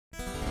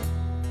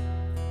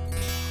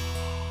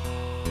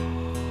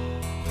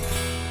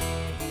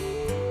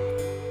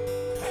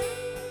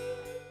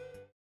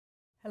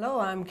Hello,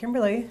 I'm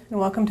Kimberly, and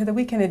welcome to the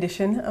weekend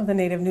edition of the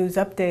Native News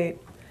Update.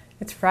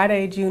 It's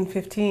Friday, June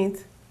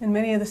 15th, and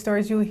many of the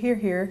stories you will hear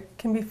here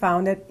can be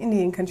found at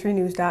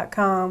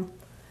IndianCountryTV.com.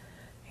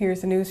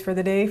 Here's the news for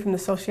the day from the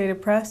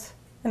Associated Press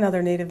and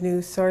other Native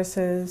news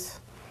sources.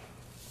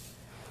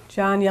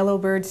 John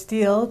Yellowbird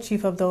Steele,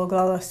 chief of the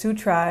Oglala Sioux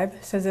tribe,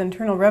 says the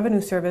Internal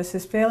Revenue Service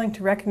is failing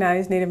to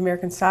recognize Native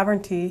American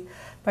sovereignty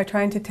by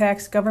trying to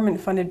tax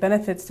government-funded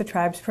benefits the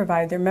tribes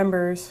provide their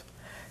members.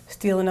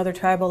 Steele and other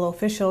tribal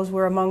officials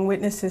were among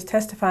witnesses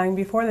testifying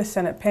before the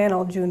Senate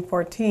panel June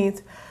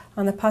 14th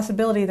on the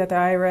possibility that the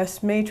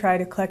IRS may try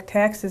to collect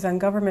taxes on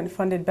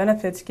government-funded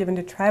benefits given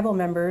to tribal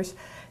members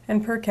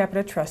and per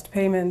capita trust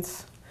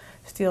payments.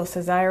 Steele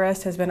says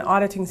IRS has been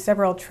auditing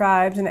several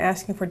tribes and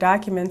asking for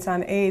documents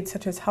on aid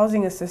such as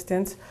housing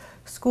assistance,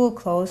 school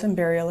clothes, and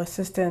burial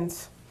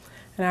assistance.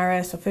 An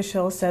IRS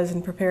official says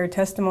in prepared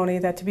testimony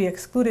that to be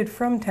excluded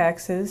from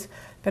taxes,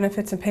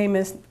 benefits and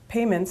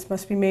payments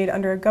must be made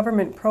under a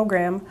government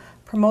program,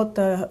 promote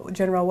the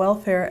general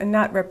welfare, and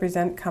not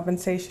represent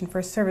compensation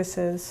for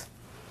services.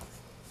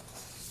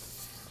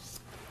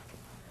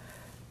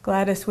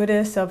 Gladys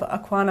Widdiss of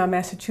Aquinnah,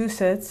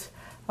 Massachusetts,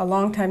 a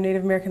longtime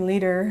Native American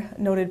leader,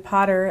 noted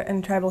potter,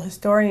 and tribal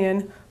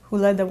historian who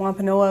led the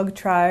Wampanoag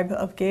tribe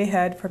of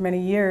Gayhead for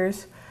many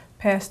years,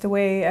 passed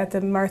away at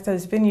the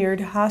Martha's Vineyard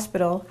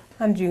Hospital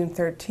on June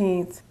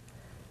 13th.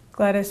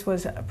 Gladys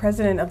was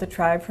president of the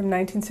tribe from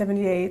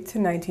 1978 to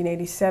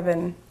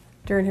 1987.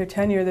 During her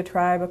tenure, the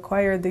tribe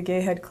acquired the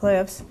Gayhead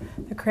Cliffs,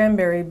 the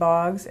Cranberry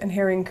Bogs, and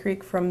Herring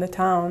Creek from the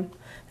town,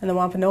 and the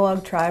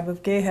Wampanoag tribe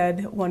of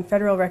Gayhead won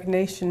federal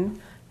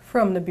recognition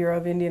from the Bureau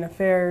of Indian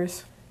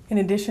Affairs. In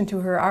addition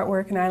to her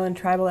artwork and island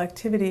tribal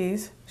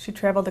activities, she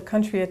traveled the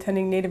country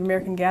attending Native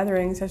American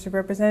gatherings as a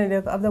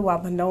representative of the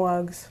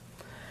Wampanoags.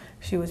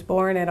 She was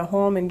born at a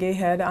home in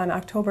Gayhead on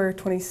October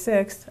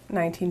 26,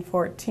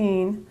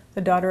 1914,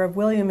 the daughter of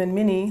William and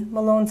Minnie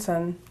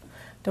Malonson.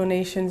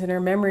 Donations in her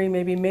memory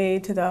may be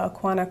made to the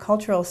Aquinnah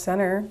Cultural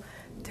Center,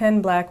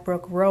 10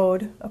 Blackbrook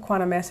Road,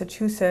 Aquinnah,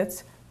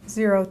 Massachusetts,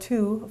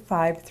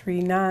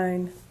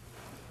 02539.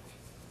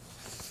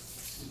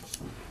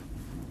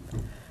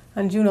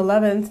 On June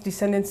 11th,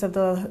 descendants of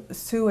the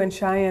Sioux and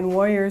Cheyenne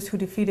warriors who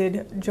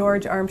defeated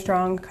George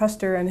Armstrong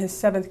Custer and his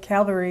 7th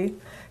Cavalry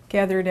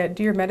gathered at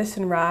Deer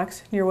Medicine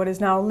Rocks near what is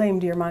now Lame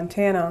Deer,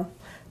 Montana,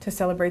 to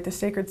celebrate the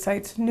sacred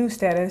site's new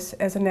status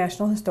as a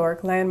National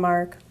Historic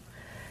Landmark.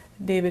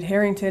 David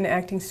Harrington,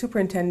 acting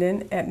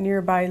superintendent at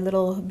nearby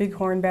Little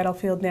Bighorn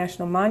Battlefield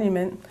National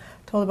Monument,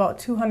 told about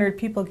 200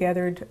 people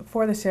gathered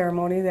for the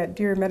ceremony that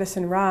Deer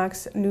Medicine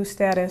Rocks' new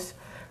status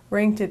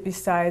ranked it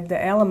beside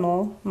the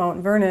Alamo,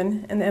 Mount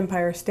Vernon, and the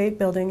Empire State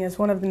Building as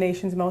one of the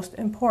nation's most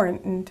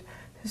important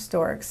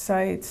historic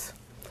sites.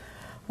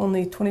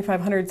 Only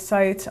 2,500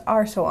 sites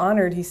are so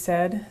honored, he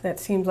said. That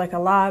seems like a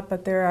lot,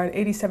 but there are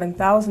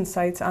 87,000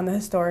 sites on the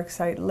historic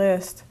site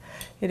list.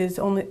 It is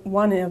only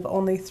one of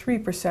only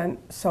 3%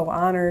 so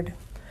honored.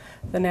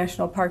 The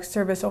National Park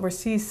Service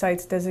oversees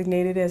sites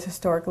designated as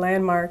historic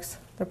landmarks.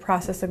 The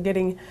process of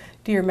getting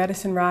Deer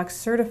Medicine Rocks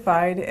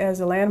certified as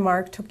a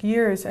landmark took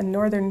years, and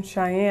Northern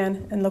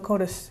Cheyenne and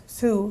Lakota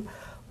Sioux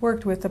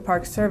worked with the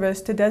Park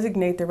Service to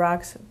designate the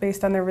rocks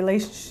based on their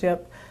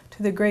relationship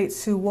to the Great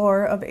Sioux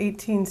War of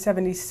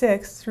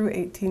 1876 through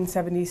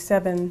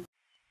 1877.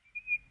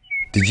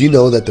 Did you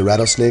know that the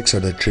rattlesnakes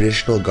are the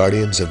traditional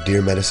guardians of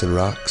Deer Medicine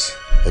Rocks,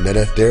 and that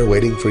if they're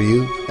waiting for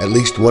you, at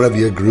least one of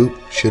your group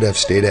should have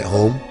stayed at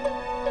home?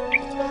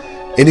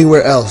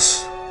 Anywhere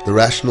else, the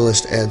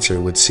rationalist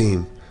answer would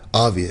seem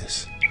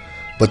obvious,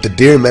 but the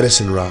Deer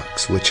Medicine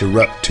Rocks, which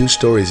erupt 2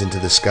 stories into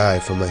the sky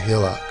from a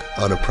hillock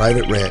on a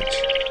private ranch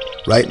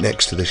right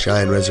next to the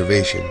Cheyenne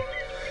Reservation,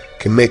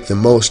 can make the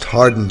most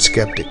hardened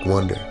skeptic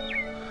wonder.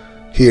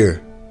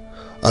 Here,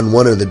 on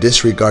one of the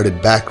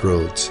disregarded back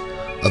roads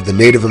of the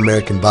Native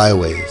American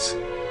byways,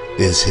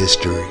 is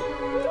history.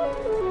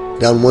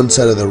 Down one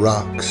side of the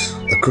rocks,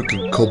 a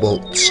crooked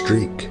cobalt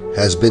streak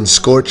has been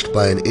scorched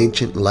by an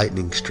ancient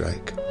lightning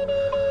strike.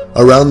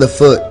 Around the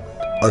foot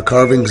are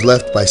carvings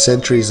left by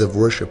centuries of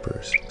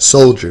worshippers,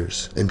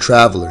 soldiers, and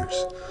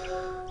travelers.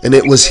 And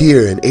it was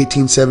here in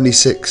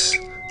 1876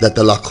 that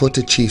the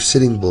Lakota chief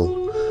Sitting Bull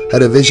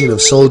had a vision of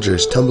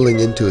soldiers tumbling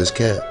into his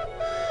camp,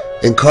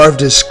 and carved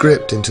his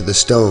script into the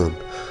stone.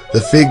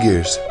 The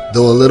figures,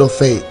 though a little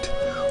faint,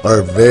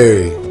 are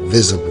very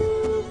visible.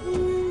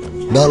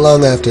 Not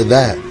long after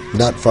that,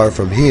 not far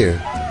from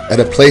here, at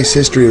a place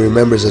history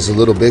remembers as a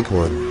Little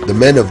Bighorn, the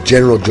men of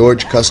General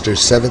George Custer's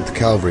 7th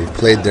Cavalry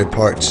played their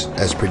parts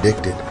as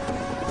predicted.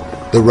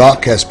 The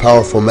rock has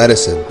powerful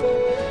medicine.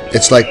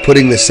 It's like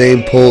putting the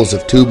same poles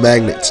of 2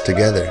 magnets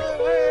together.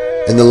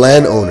 And the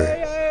landowner,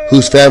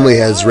 whose family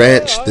has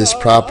ranched this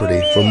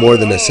property for more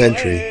than a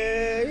century,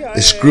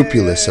 is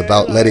scrupulous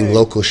about letting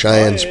local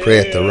Cheyennes pray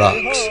at the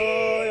rocks.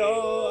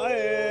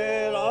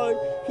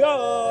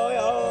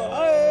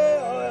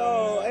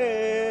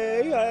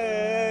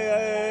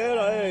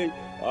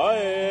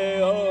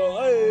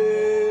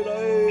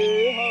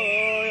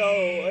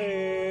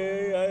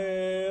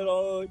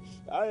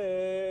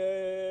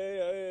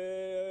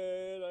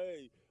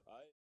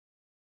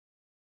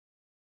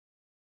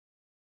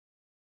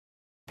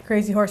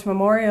 Crazy Horse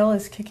Memorial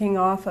is kicking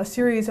off a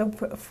series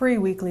of free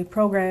weekly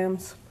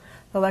programs.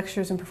 The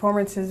lectures and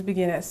performances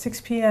begin at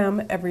 6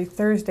 p.m. every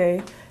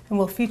Thursday and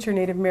will feature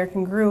Native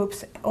American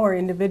groups or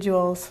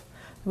individuals.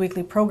 The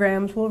weekly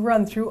programs will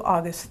run through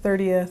August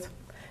 30th.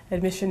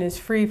 Admission is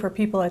free for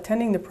people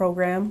attending the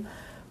program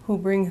who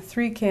bring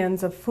 3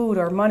 cans of food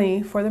or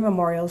money for the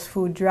memorial's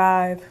food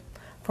drive.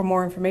 For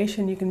more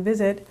information, you can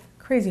visit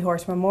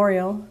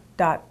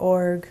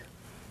crazyhorsememorial.org.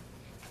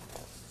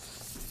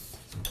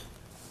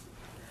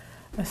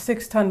 A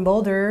 6-ton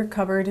boulder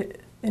covered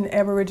in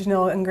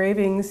Aboriginal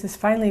engravings is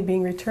finally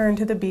being returned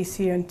to the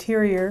BC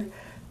interior,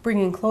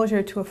 bringing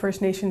closure to a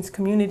First Nations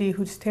community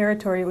whose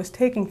territory it was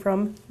taken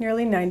from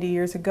nearly 90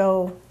 years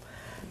ago.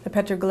 The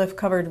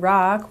Petroglyph-covered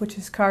rock, which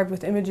is carved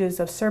with images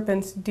of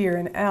serpents, deer,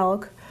 and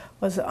elk,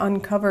 was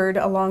uncovered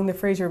along the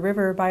Fraser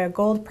River by a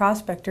gold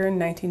prospector in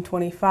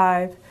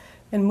 1925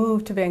 and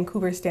moved to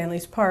Vancouver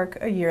Stanley's Park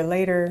a year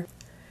later.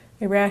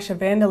 A rash of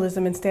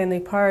vandalism in Stanley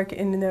Park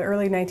in the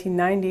early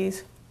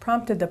 1990s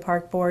prompted the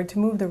park board to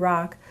move the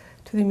rock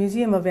to the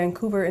Museum of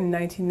Vancouver in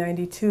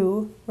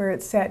 1992, where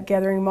it sat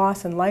gathering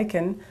moss and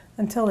lichen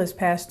until this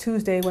past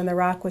Tuesday when the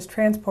rock was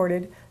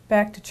transported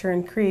back to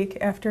Churn Creek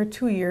after a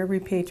 2-year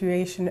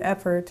repatriation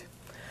effort.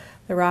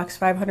 The rock's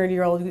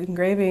 500-year-old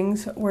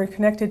engravings were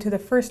connected to the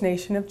First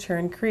Nation of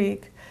Churn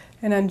Creek,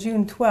 and on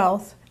June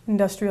 12th,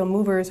 industrial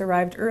movers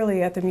arrived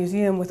early at the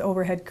museum with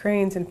overhead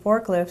cranes and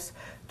forklifts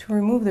to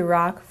remove the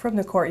rock from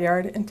the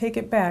courtyard and take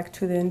it back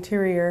to the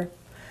interior.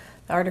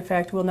 The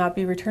artifact will not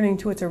be returning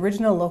to its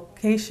original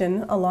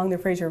location along the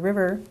Fraser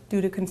River due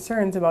to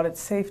concerns about its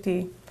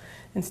safety.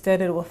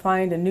 Instead, it will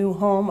find a new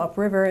home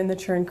upriver in the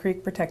Churn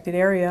Creek protected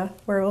area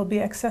where it will be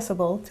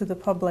accessible to the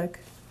public.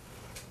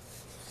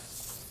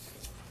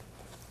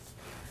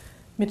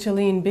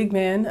 Mitchelene Big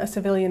Man, a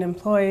civilian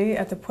employee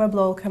at the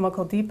Pueblo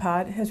Chemical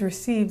Depot, has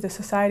received the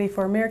Society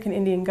for American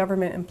Indian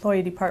Government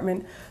Employee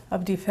Department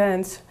of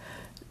Defense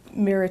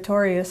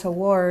Meritorious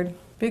Award.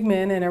 Big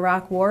Man, an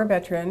Iraq War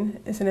veteran,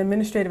 is an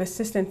administrative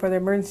assistant for the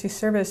Emergency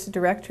Service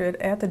Directorate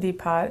at the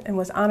depot and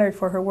was honored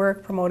for her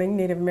work promoting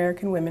Native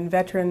American women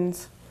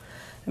veterans.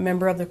 A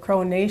member of the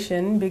Crow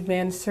Nation, Big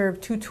Man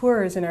served 2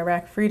 tours in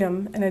Iraq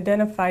Freedom and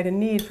identified a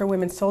need for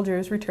women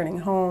soldiers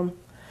returning home.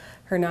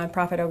 Her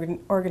nonprofit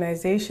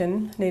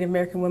organization, Native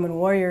American Women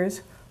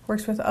Warriors,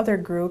 works with other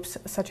groups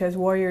such as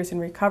Warriors in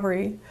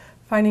Recovery,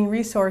 finding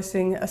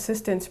resourcing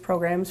assistance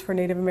programs for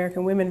Native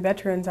American women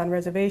veterans on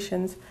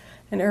reservations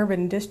in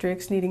urban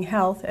districts needing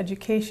health,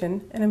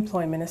 education, and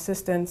employment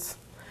assistance.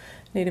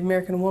 Native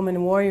American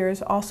Women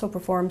Warriors also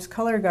performs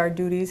color guard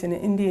duties in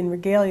Indian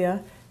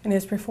regalia and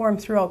has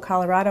performed throughout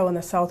Colorado and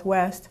the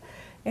Southwest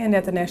and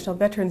at the National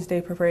Veterans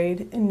Day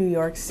Parade in New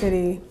York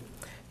City.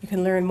 You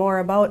can learn more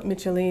about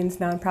Mitchelene's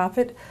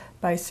nonprofit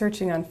by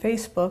searching on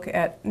Facebook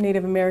at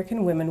Native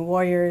American Women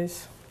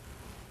Warriors.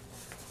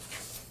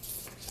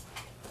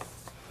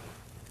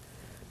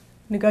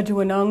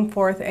 Nagaajiwanaang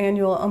 4th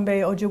Annual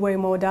Ambe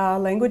Ojibwemodaa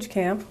Language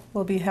Camp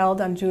will be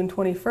held on June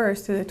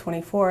 21st to the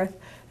 24th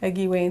at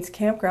Guywane's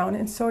Campground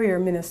in Sawyer,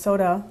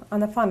 Minnesota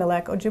on the Fond du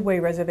Lac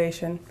Ojibwe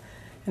Reservation,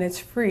 and it's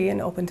free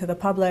and open to the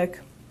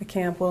public. The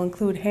camp will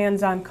include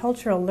hands-on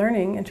cultural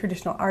learning and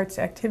traditional arts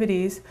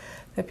activities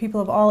that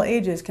people of all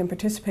ages can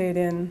participate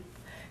in.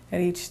 At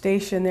each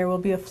station there will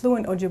be a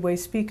fluent Ojibwe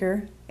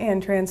speaker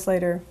and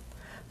translator.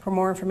 For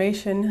more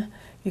information,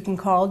 you can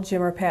call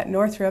Jim or Pat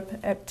Northrup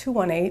at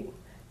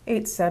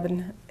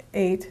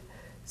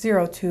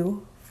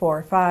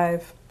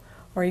 218-878-0245,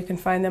 or you can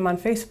find them on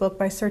Facebook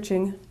by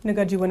searching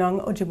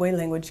Nagaajiwanaang Ojibwe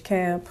Language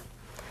Camp.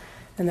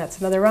 And that's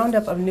another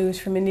roundup of news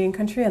from Indian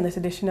Country on this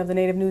edition of the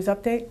Native News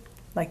Update.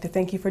 I'd like to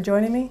thank you for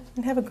joining me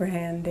and have a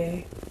grand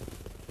day.